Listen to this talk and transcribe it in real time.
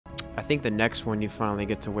I think the next one you finally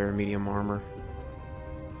get to wear medium armor.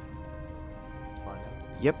 Let's find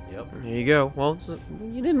out. Yep. Yep. There you go. Well, so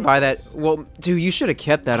you didn't buy that. Well, dude, you should have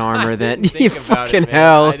kept that armor then. I didn't You think about fucking it, man.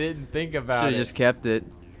 hell. I didn't think about Should it. have just kept it.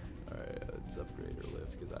 Alright, let's upgrade our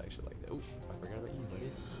lifts because I actually like that. Oh, I forgot about you, buddy.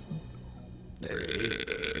 There he is.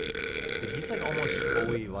 Dude, he's like almost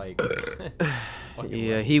fully like. fucking Yeah,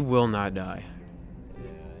 level. he will not die. Yeah,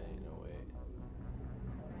 no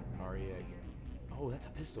way. REA. Oh, that's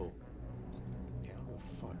a pistol. Yeah, I'll go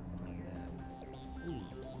fuck like that. Ooh,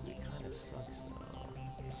 it kind of sucks though.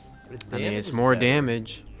 But its I mean, damage it's is more better.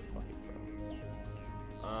 damage. Fuck it,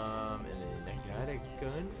 bro. And then I got a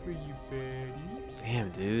gun for you, buddy. Damn,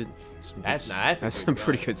 dude. That's a good some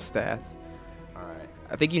pretty gun. good stats. Alright.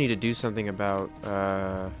 I think you need to do something about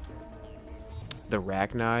the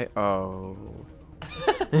Rachni. Oh.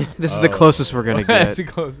 This is the closest we're gonna That's get.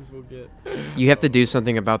 the closest we'll get. You have to do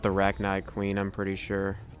something about the Rachni Queen, I'm pretty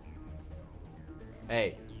sure.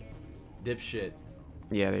 Hey, dipshit.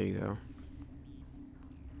 Yeah, there you go.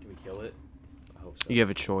 Can we kill it? I hope so. You have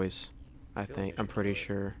a choice, I Feel think. like I'm we pretty should.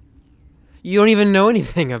 sure. You don't even know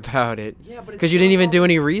anything about it. Yeah, but Because you didn't even do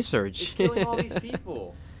any research. It's killing all these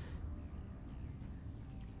people.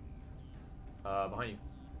 Behind you.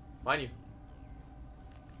 Behind you.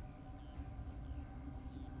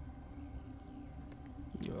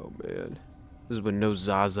 Oh, man. This is what no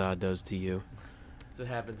Zaza does to you. That's what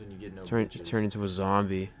happens when you get no Turn bitches. into a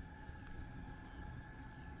zombie.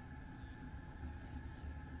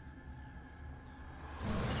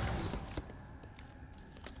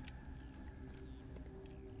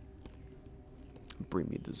 Bring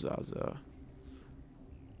me the Zaza.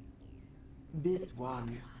 This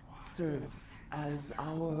one serves as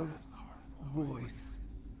our voice.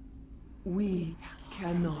 We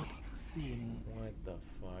cannot sing, What the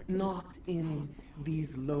fuck? not in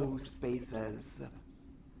these low spaces.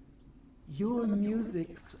 Your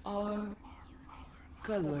musics are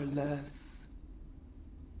colorless.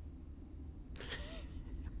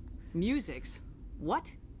 Musics?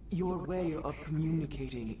 What? Your way of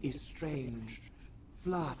communicating is strange,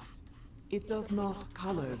 flat. It does not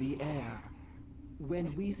color the air.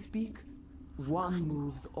 When we speak, one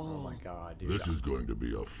moves Oh all. my god, dude. This is going to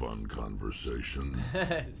be a fun conversation.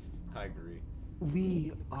 I agree.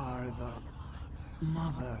 We are the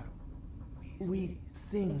mother. We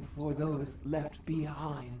sing for those left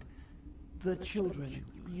behind, the children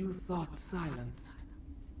you thought silenced.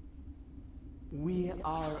 We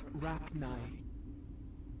are Rachni.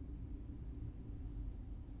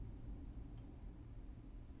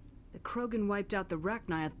 The Krogan wiped out the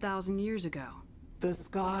Rachni 1,000 years ago. The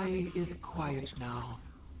sky is quiet now.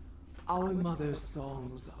 Our mother's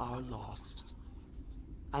songs are lost.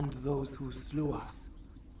 And those who slew us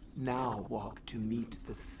now walk to meet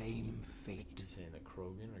the same fate. You saying the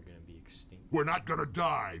Krogan are gonna be extinct? We're not gonna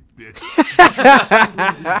die, bitch.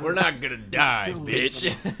 We're not gonna die, Still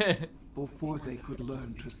bitch. Before they could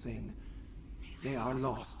learn to sing, they are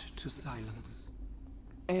lost to silence.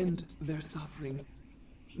 End their suffering.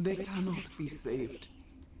 They cannot be saved.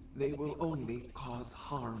 They will only cause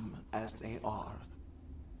harm as they are.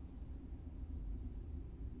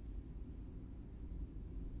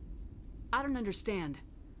 I don't understand.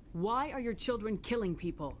 Why are your children killing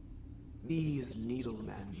people? These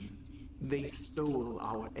needlemen, they stole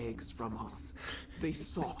our eggs from us. They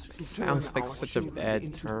sought to turn Sounds like our such a children bad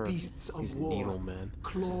into term. beasts of These war, needlemen.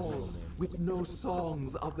 claws with no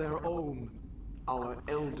songs of their own. Our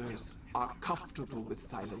elders are comfortable with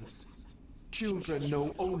silence. Children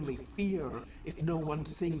know only fear if no one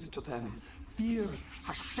sings to them. Fear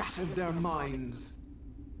has shattered their minds.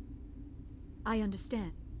 I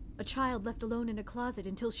understand. A child left alone in a closet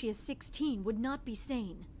until she is 16 would not be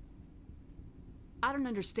sane. I don't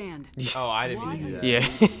understand. Oh, I didn't Why mean to do are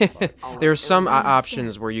that. Yeah. There are some I understand.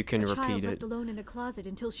 options where you can A child repeat left it. alone in a closet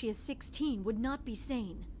until she is 16 would not be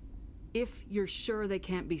sane. If you're sure they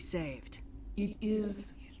can't be saved. It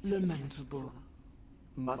is lamentable,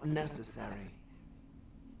 but necessary.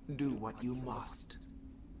 Do what you must.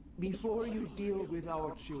 Before you deal with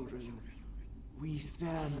our children, we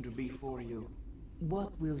stand before you.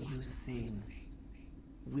 What will you sing?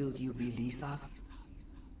 Will you release us?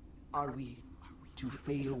 Are we to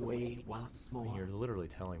fade away once more? You're literally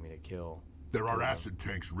telling me to kill. There are acid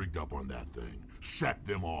tanks rigged up on that thing. Set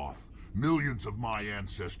them off. Millions of my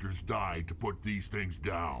ancestors died to put these things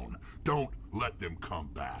down. Don't let them come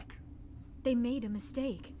back. They made a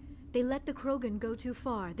mistake. They let the Krogan go too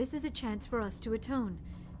far. This is a chance for us to atone.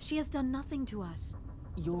 She has done nothing to us.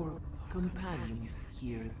 Your companions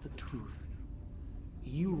hear the truth.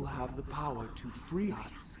 You have the power to free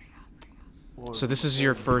us, So this is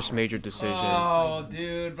your first major decision. Oh,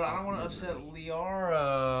 dude, but I don't want to upset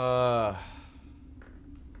Liara.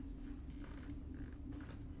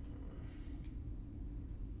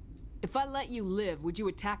 If I let you live, would you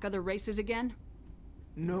attack other races again?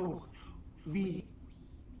 No,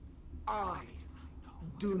 I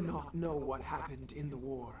do not know what happened in the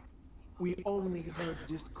war. We only heard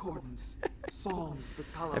discordance, songs the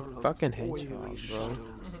color of fucking oily hedgehog, bro.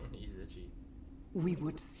 shadows. He's itchy. We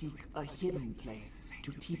would seek a hidden place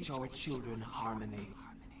to teach our children harmony.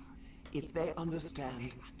 If they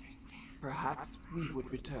understand, perhaps we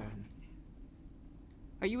would return.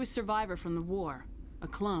 Are you a survivor from the war? A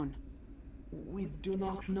clone? We do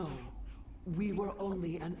not know. We were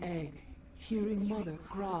only an egg, hearing Mother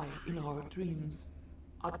cry in our dreams.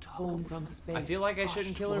 A tone from space. I feel like I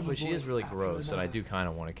shouldn't kill her, but she is really gross, and I do kind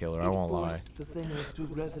of want to kill her. I won't lie. The singers to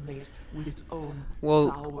resonate with its own Well,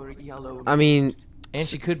 sour yellow I mean, And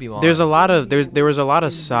she could be lying. there was a lot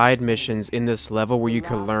of side missions in this level where you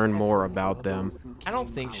could learn more about them. I don't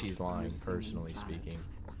think she's lying, personally speaking.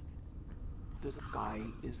 The sky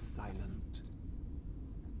is silent.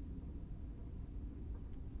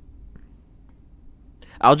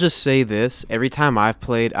 I'll just say this: every time I've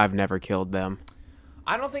played, I've never killed them.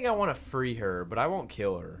 I don't think I want to free her, but I won't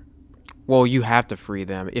kill her. Well, you have to free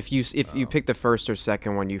them. If you pick the first or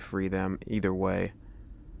second one, you free them either way.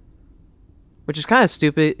 Which is kind of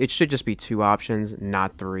stupid. It should just be 2 options,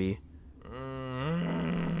 not 3.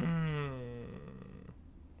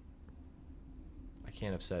 I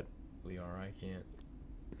can't upset Liara. I can't.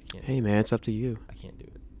 Hey man, it's up to you. I can't do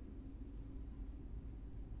it.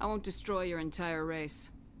 I won't destroy your entire race.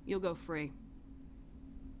 You'll go free.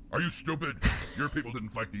 Are you stupid? Your people didn't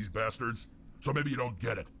fight these bastards, so maybe you don't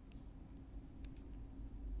get it.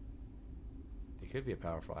 They could be a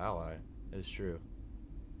powerful ally. It's true.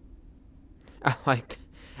 I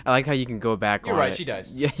like how you can go back You're on right, it. she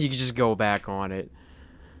dies. Yeah, you can just go back on it.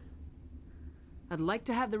 I'd like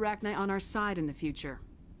to have the Rachni on our side in the future.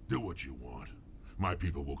 Do what you want. My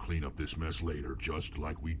people will clean up this mess later, just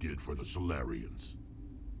like we did for the Solarians.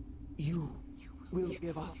 You will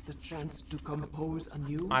give us the chance to compose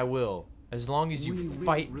anew. I will. As long as you We will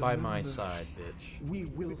fight by my remember. side, bitch. We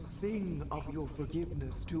will sing of your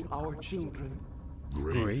forgiveness to our children.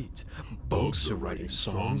 Great. Bugs are writing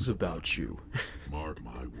songs about you. Mark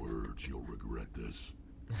my words, you'll regret this.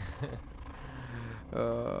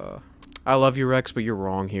 I love you, Rex, but you're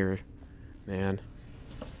wrong here, man.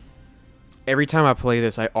 Every time I play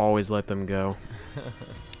this, I always let them go.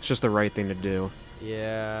 It's just the right thing to do.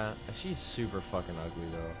 Yeah, she's super fucking ugly,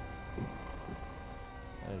 though.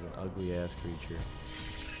 That is an ugly-ass creature.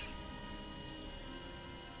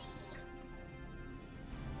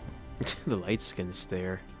 The light skin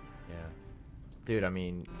stare. Yeah. Dude, I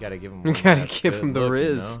mean, you gotta give him You one gotta last give good him the look, you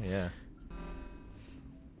riz. know? Yeah.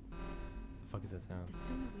 The fuck is that sound? The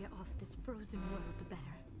sooner we are off this frozen world, the better.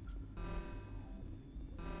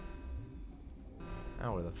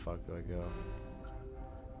 Now where the fuck do I go?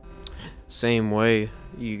 Same way.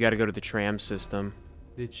 You gotta go to the tram system.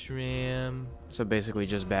 The tram. So basically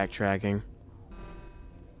just backtracking.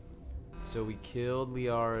 So we killed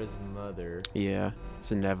Liara's mother, Yeah,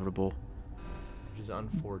 it's inevitable. which is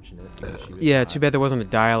unfortunate. because she was Yeah, hot. too bad there wasn't a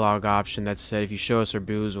dialogue option that said if you show us our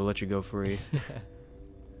boobs, we'll let you go free.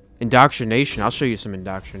 Indoctrination. I'll show you some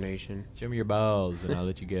indoctrination. Show me your balls and I'll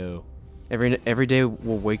let you go. Every day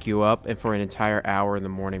we'll wake you up, and for an entire hour in the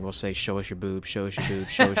morning we'll say, "Show us your boobs, show us your boobs,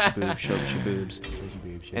 show us your boobs, show us your boobs."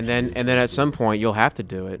 And then at some point you'll have to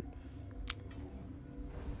do it.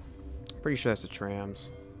 Pretty sure that's the trams.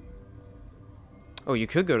 Oh, you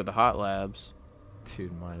could go to the hot labs.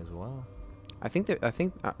 Dude, might as well. I think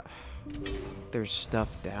there's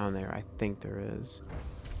stuff down there. I think there is.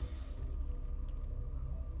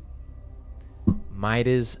 Might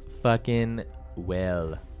as fucking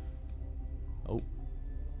well. Oh.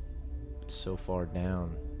 It's so far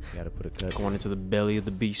down. Gotta put a cut. Going into the belly of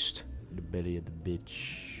the beast. The belly of the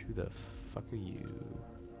bitch. Who the fuck are you?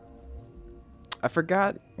 I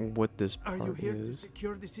forgot what this Are part you here to is.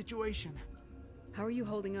 secure the situation? How are you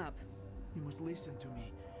holding up? You must listen to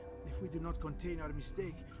me. If we do not contain our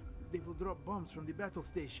mistake, they will drop bombs from the battle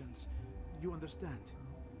stations. You understand?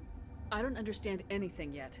 I don't understand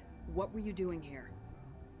anything yet. What were you doing here?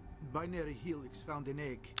 Binary Helix found an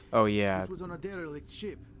egg. Oh yeah, It was on a derelict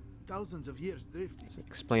ship, thousands of years drifting.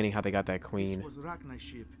 explaining how they got that This queen. was Rachni's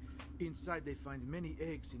ship. Inside they find many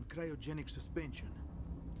eggs in cryogenic suspension.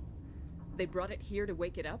 They brought it here to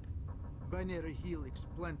wake it up? Binary Helix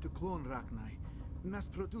planned to clone Rachni, mass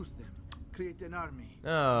produce them, create an army.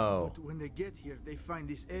 No. But when they get here, they find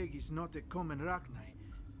this egg is not a common Rachni.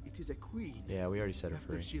 It is a queen. Yeah, we already set her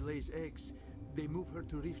After free. she lays eggs, They move her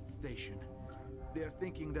to Rift Station. They're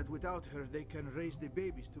thinking that without her, they can raise the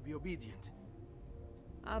babies to be obedient.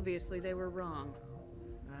 Obviously, they were wrong.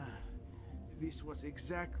 This was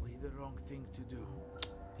exactly the wrong thing to do.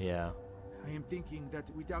 Yeah. I am thinking that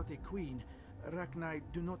without a queen, Rachni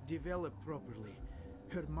do not develop properly.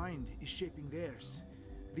 Her mind is shaping theirs.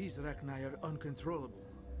 These Rachni are uncontrollable.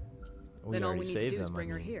 We Then all already we need to saved do is them, bring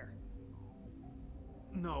I her mean. here.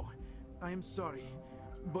 No, I am sorry,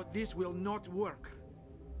 but this will not work.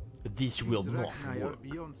 This will These not Rachni are work.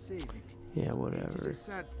 beyond saving. Yeah, It is whatever. a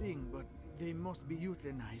sad thing, but they must be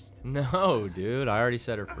euthanized. No, dude. I already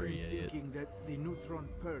set her I free, am idiot. thinking that the neutron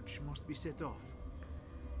purge must be set off.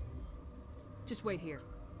 Just wait here.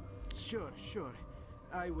 Sure.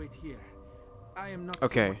 I wait here. I am not.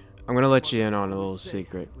 Okay, someone I'm gonna let you in on a little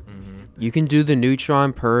secret. You can do the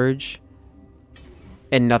neutron purge,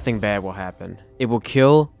 and nothing bad will happen. It will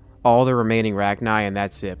kill all the remaining Rachni, and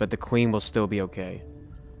that's it. But the queen will still be okay.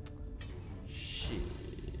 Shit.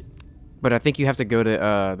 But I think you have to go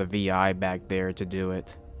to the VI back there to do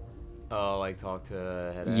it. Oh, like talk to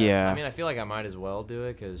head ass. Yeah. I mean, I feel like I might as well do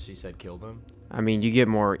it because she said kill them. I mean, you get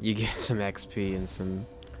some XP and some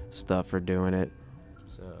stuff for doing it.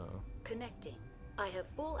 So. Connecting. I have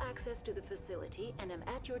full access to the facility and am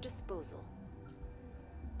at your disposal.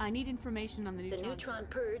 I need information on the The neutron. neutron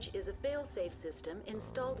purge is a fail-safe system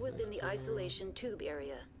installed within the isolation tube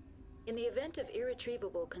area. In the event of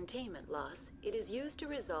irretrievable containment loss, it is used to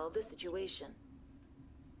resolve the situation.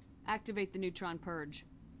 Activate the neutron purge.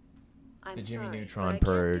 I'm The Jimmy sorry, Neutron but I can't do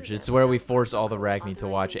Purge. that It's where we without force all the protocol Rachni to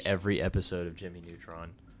watch authorization. every episode of Jimmy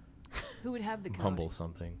Neutron. Who would have the code? Humble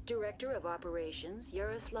something. Director of Operations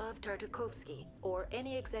Yaroslav Tartakovsky, or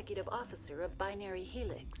any executive officer of Binary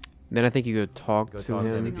Helix. Then I think you go talk Go to talk to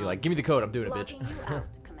him him. and be like, give me the code. I'm doing it, bitch. Blocking you out,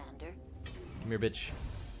 Commander. Come here, bitch.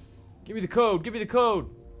 Give me the code. Give me the code.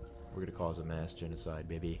 We're gonna cause a mass genocide,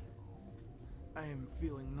 baby. I am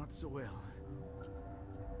feeling not so well.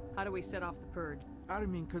 How do we set off the purge?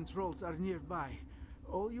 Arming controls are nearby.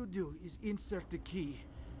 All you do is insert the key.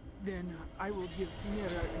 Then I will give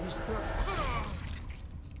Nera destruct.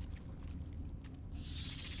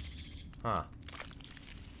 Huh.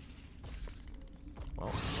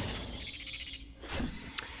 Well,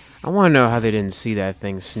 I want to know how they didn't see that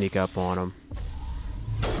thing sneak up on them.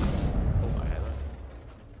 oh, I had that.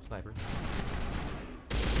 Sniper.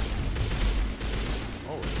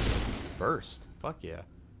 Oh, burst. Fuck yeah.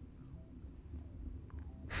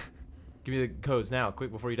 Give me the codes now,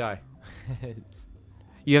 quick, before you die.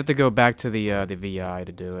 You have to go back to the VI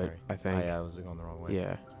to do it. Sorry. I think. Oh, yeah, I was going the wrong way.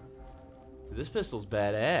 Yeah. This pistol's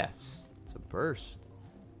badass. It's a burst.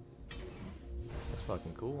 That's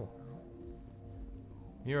fucking cool.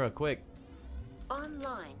 Mira, quick.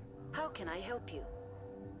 Online. How can I help you?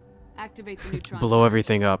 Activate the neutron. Blow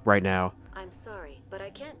everything up right now. I'm sorry, but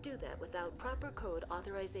I can't do that without proper code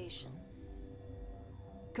authorization.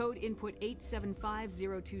 Code input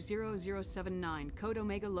 875020079. Code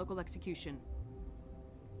Omega local execution.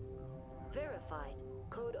 Verified.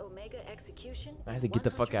 Code Omega execution. I have to get the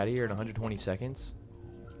fuck out of here in 120 seconds.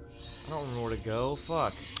 I don't remember where to go.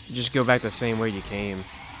 Fuck. Just go back the same way you came.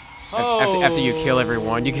 Oh. After you kill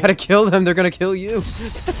everyone, you gotta kill them. They're gonna kill you.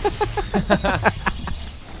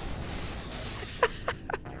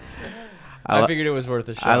 I figured it was worth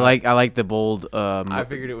a shot. I like the bold. I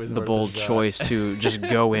figured it was the worth a bold shot. choice to just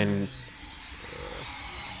go in.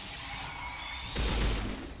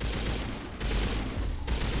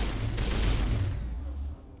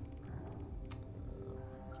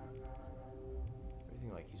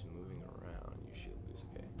 Everything like he's moving around. Your shield is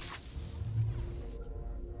okay.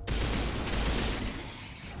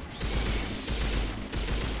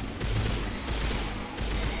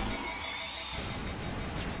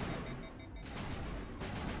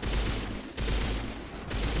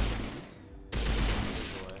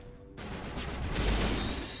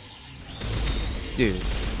 Dude,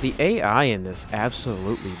 the AI in this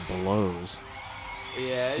absolutely blows.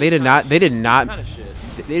 Yeah. They did not. Kind of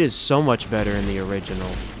shit. It is so much better in the original.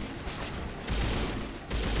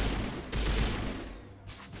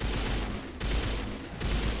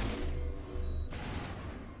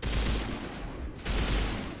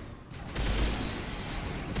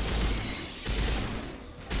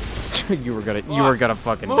 you were gonna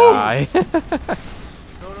fucking Move! die. No.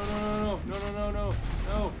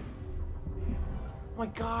 Oh my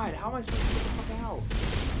god, how am I supposed to get the fuck out?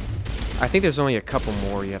 I think there's only a couple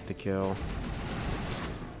more you have to kill.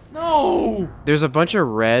 No! There's a bunch of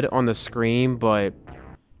red on the screen, but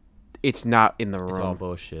it's not in the room. It's all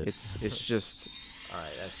bullshit. It's just.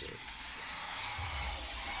 Alright, that's it.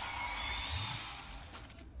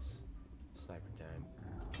 Sniper time.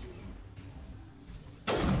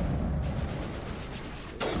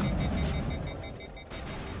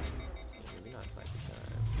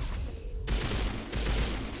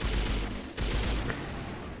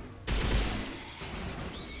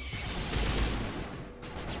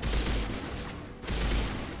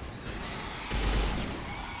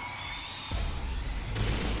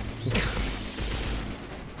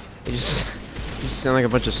 You just sound like a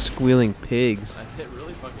bunch of squealing pigs. It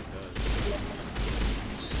really fucking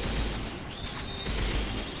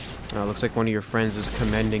does. Oh, looks like one of your friends is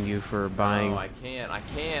commending you for buying. No, I can't.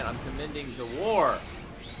 I'm commending the war.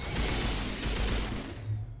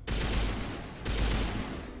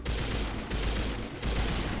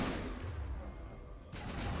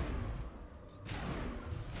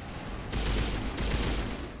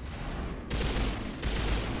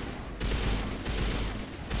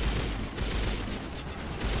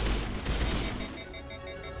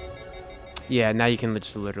 Yeah, now you can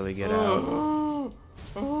just literally get out.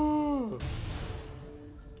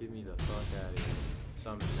 Get me the fuck out of here.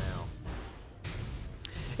 Summon now.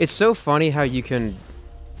 It's so funny how you can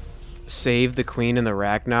save the queen and the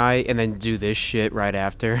Rachni and then do this shit right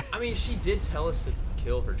after. I mean, she did tell us to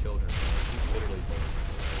kill her children. She literally told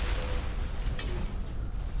us to.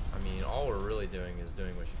 I mean, all we're really doing is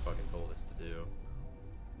doing what she fucking told us to do.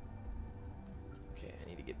 Okay, I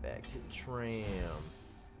need to get back to the tram.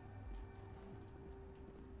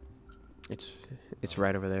 It's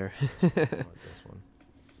right over there. I want this one.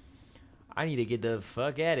 I need to get the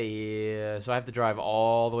fuck out of here. So I have to drive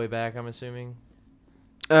all the way back, I'm assuming?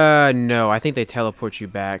 No, I think they teleport you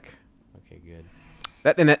back. Okay,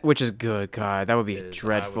 good. Which is good, God. That would be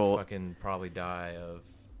dreadful. I would fucking probably die of,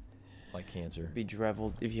 like, cancer. It'd be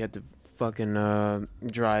dreadful if you had to fucking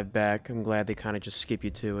drive back. I'm glad they kind of just skip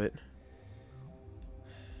you to it.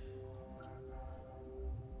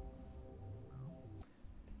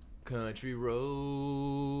 Country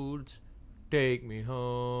roads, take me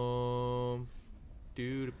home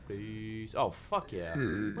to the place. Oh, fuck yeah.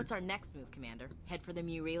 What's our next move, Commander? Head for the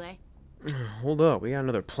Mu relay? Hold up, we got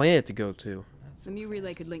another planet to go to. The Mu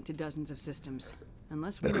relay could link to dozens of systems.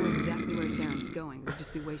 Unless we know exactly where Saren's going, we'd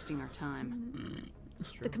just be wasting our time.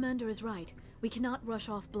 The commander is right. We cannot rush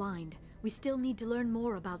off blind. We still need to learn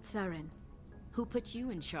more about Saren. Who put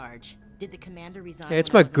you in charge? Did the commander resign? Hey,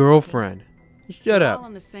 it's when I my wasn't girlfriend. Shut We're up. all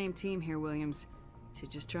on the same team here, Williams. She's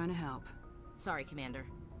just trying to help. looking? Sorry, Commander.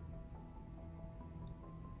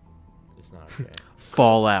 It's not okay.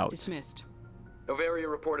 Fallout. Dismissed. Novaria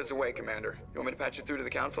report is away, Commander. You want me to patch it through to the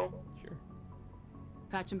Council? Sure.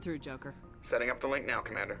 Patch him through, Joker. Setting up the link now,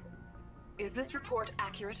 Commander. Is this report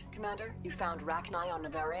accurate, Commander? You found Rachni on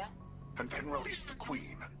Novaria? And then release the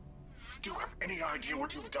Queen. Do you have any idea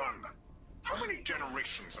what you've done? How many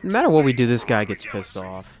generations of No matter what we do, delay this guy over the gets pissed galaxy?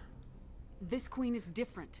 off. This queen is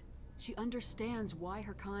different. She understands why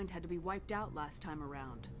her kind had to be wiped out last time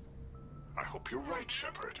around. I hope you're right,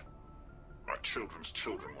 Shepard. Our children's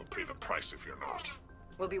children will pay the price if you're not.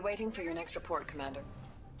 We'll be waiting for your next report, Commander.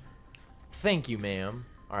 Thank you, ma'am.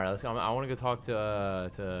 All right, let's go. I want to go talk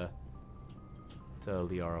to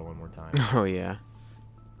Liara one more time. Oh yeah.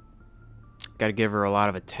 Gotta give her a lot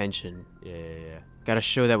of attention. Yeah. Gotta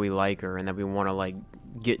show that we like her and that we want to like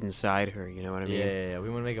get inside her. You know what I mean? Yeah. We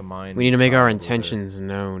want to make a mind. We need to make our child with her. intentions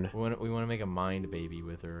known. We want to make a mind baby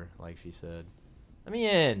with her, like she said. Let me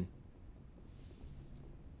in.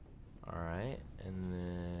 All right, and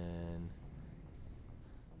then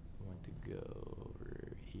I want to go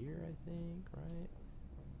over here, I think,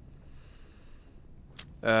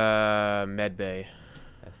 right? Medbay.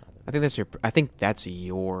 That's not. I think that's your. I think that's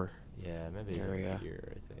your. Yeah, maybe area. over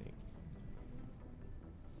here, I think.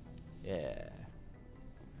 Yeah.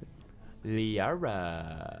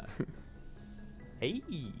 Liara. Hey.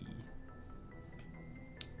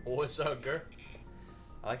 What's up, girl?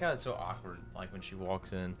 I like how it's so awkward, like when she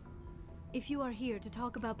walks in. If you are here to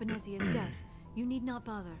talk about Benezia's death, you need not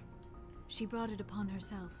bother. She brought it upon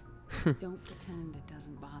herself. Don't pretend it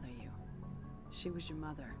doesn't bother you. She was your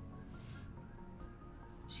mother.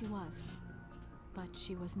 She was. But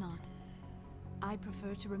she was not. I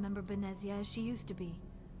prefer to remember Benezia as she used to be,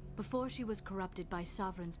 before she was corrupted by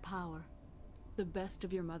Sovereign's power. The best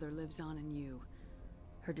of your mother lives on in you.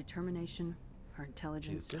 Her determination, her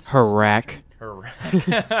intelligence, Her rack. Her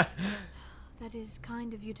rack. That is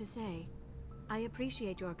kind of you to say. I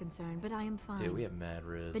appreciate your concern, but I am fine. Dude, we have mad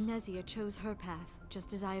riz. Benezia chose her path,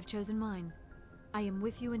 just as I have chosen mine. I am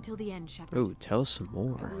with you until the end, Shepard. Ooh, tell us some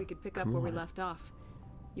more. Maybe we could pick up Come where we on. left off.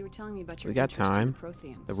 You were telling me about your We got interest in time. the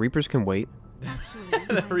Protheans. The Reapers can wait. Actually,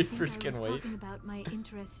 The I Reapers think I can was wait. talking about my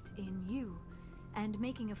interest in you, and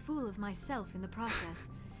making a fool of myself in the process.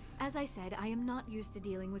 As I said, I am not used to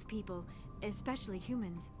dealing with people, especially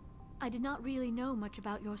humans. I did not really know much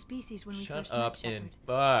about your species when we Shut first up met, Shepard. and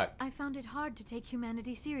fuck. I found it hard to take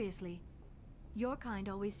humanity seriously. Your kind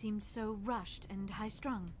always seemed so rushed and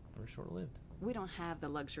high-strung. We're short-lived. We don't have the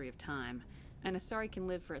luxury of time. And Asari can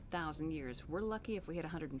live for 1,000 years. We're lucky if we hit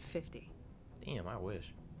 150. Damn, I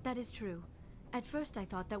wish. That is true. At first I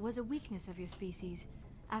thought that was a weakness of your species.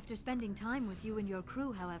 After spending time with you and your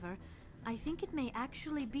crew, however, I think it may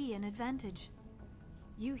actually be an advantage.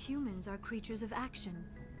 You humans are creatures of action.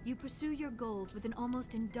 You pursue your goals with an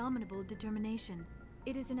almost indomitable determination.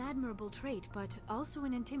 It is an admirable trait, but also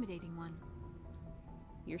an intimidating one.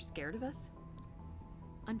 You're scared of us?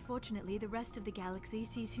 Unfortunately, the rest of the galaxy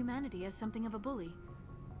sees humanity as something of a bully.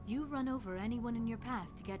 You run over anyone in your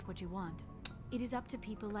path to get what you want. It is up to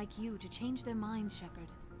people like you to change their minds, Shepard.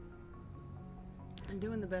 I'm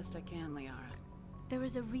doing the best I can, Liara. There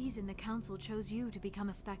is a reason the Council chose you to become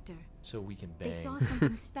a Spectre. So we can bang. They saw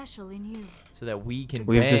something special in you. So that we can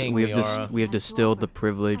We have bang, we have distilled the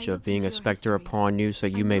privilege of being a Spectre upon you, so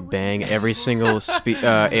you may bang every single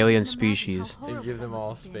alien species. And give them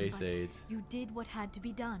all space aids. You did what had to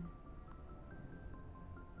be done.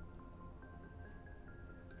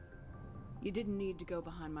 You didn't need to go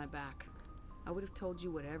behind my back. I would have told you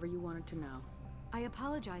whatever you wanted to know. I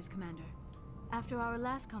apologize, Commander. After our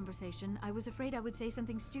last conversation, I was afraid I would say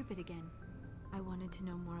something stupid again. I wanted to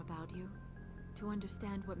know more about you, to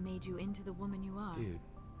understand what made you into the woman you are. Dude.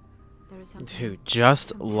 There is something Dude,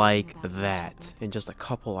 just like that, in just a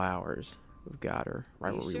couple hours, we've got her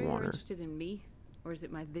right where we You're want her. interested in me, or is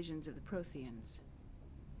it my visions of the Protheans?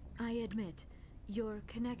 I admit, your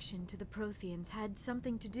connection to the Protheans had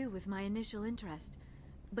something to do with my initial interest,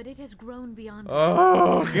 but it has grown beyond.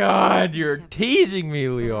 Oh God, you're Shepard. teasing me,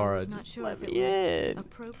 But I Liara. was not Just sure let if me it was in.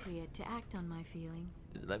 appropriate to act on my feelings.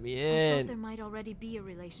 Just let me I thought in. there might already be a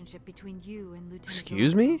relationship between you and Lieutenant.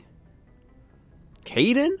 Excuse me?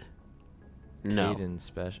 Caden? No. Caden's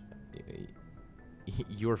special.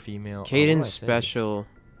 You're female. Caden's special.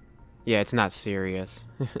 Yeah, it's not serious.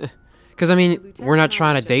 Because, I mean, we're not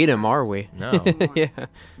trying to date him, are we? No. Yeah.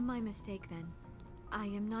 My mistake then. I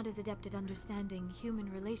am not as adept at understanding human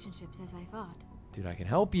relationships as I thought. Dude, I can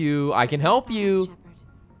help you. I can help you.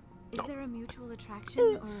 Shepard, is there a mutual attraction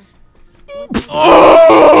or?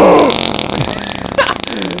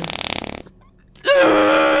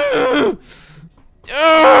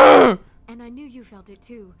 And I knew you felt it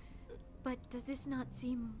too. But does this not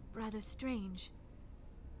seem rather strange?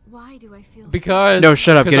 Why do I feel Because no,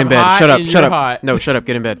 shut up, get in I'm bed. hot Shut up, and shut you're up. hot. No, shut up,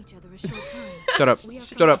 get in bed. Shut up. We are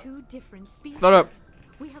Shut from up. two different species. Shut up.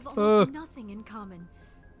 We have almost nothing in common.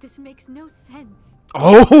 This makes no sense.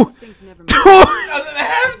 Oh! Those things never Doesn't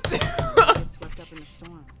have to. get swept up in the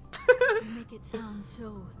storm. You make it sound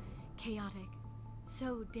so chaotic,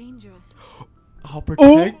 so dangerous. I'll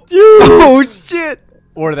protect you. Oh, shit.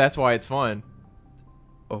 Or that's why it's fun.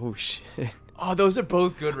 Oh, shit. Oh, those are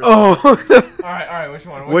both good. Oh. All right. Which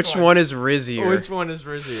one? Which one is Rizzier? Which one is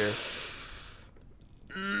Rizzier?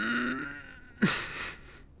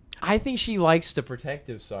 I think she likes the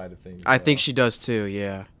protective side of things. I think she does too,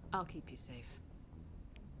 yeah. I'll keep you safe.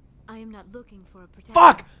 I am not looking for a protector.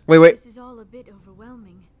 Fuck! Wait. This is all a bit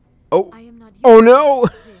overwhelming. Oh. I am not Oh, used no.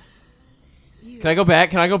 to this. Can I go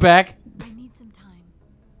back? Can I go back? I need some time.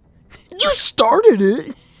 You started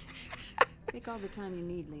it. Take all the time you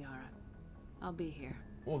need, Liara. I'll be here.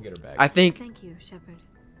 We'll get her back. I think Thank you, Shepard.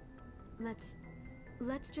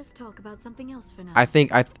 Let's just talk about something else for now. I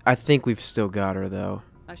think we've still got her though.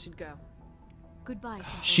 I should go. Goodbye,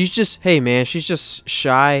 Shepard. She's just she's just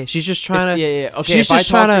shy. She's just trying to Yeah. Okay, she's if I just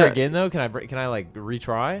talk to trying her to again though, can I like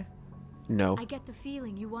retry? No. I get the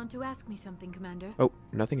feeling you want to ask me something, Commander. Oh,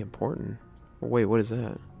 nothing important. Wait, what is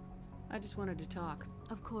that? I just wanted to talk.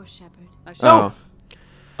 Of course, Shepard. I should. Oh.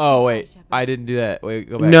 Oh wait, I didn't do that. Wait,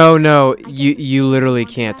 go back. No, you literally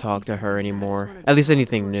can't talk to her anymore. At least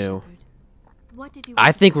anything new. What did you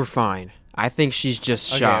I think we're fine. I think she's just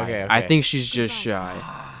shy. Okay. I think she's just shy.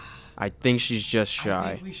 I think she's just I shy.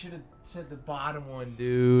 think we should have said the bottom one,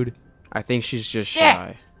 dude. I think she's just Shit.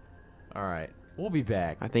 shy. All right, we'll be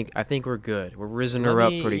back. I think we're good. We're risen her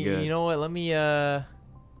up pretty good. You know what? Let me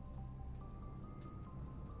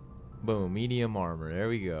boom, medium armor. There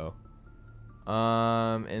we go.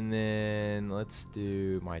 And then let's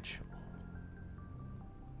do my.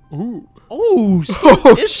 Ooh. Oh,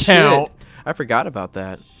 Oh, discount. shit. I forgot about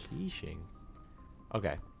that. Sheeshing.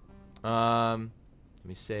 Okay. Let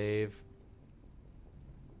me save.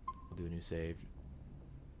 We'll do a new save.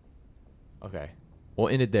 Okay. We'll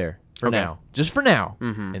end it there for Okay. now. Just for now.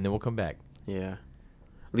 Mhm. And then we'll come back. Yeah.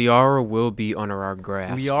 Liara will be under our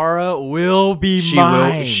grasp. Liara will be She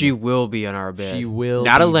mine. She will be on our bed. She will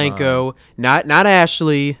Not be Alenko. Not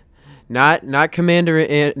Ashley. Not Commander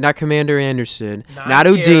Anderson. Not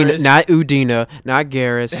Udina. Garrus. Not Udina. Not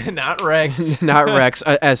Garrus. Not Rex. Not Rex.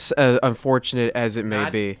 As unfortunate as it may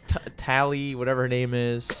Not be. Tally, whatever her name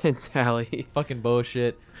is. Tally. Fucking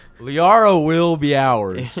bullshit. Liara will be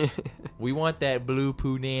ours. We want that blue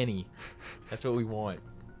poo nanny. That's what we want.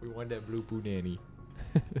 We want that blue poo nanny.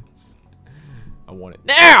 I want it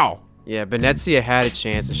now. Yeah, Venezia had a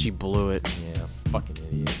chance and she blew it. Yeah, fucking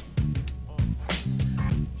idiot.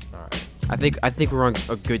 Alright. I think we're on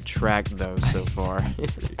a good track though so far.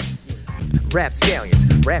 Rap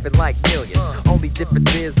scallions, rapping like millions. Only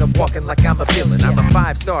difference is I'm walking like I'm a villain. I'm a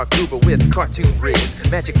 5-star Goober with cartoon riz.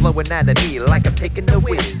 Magic flowing out of me like I'm taking the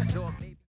whiz.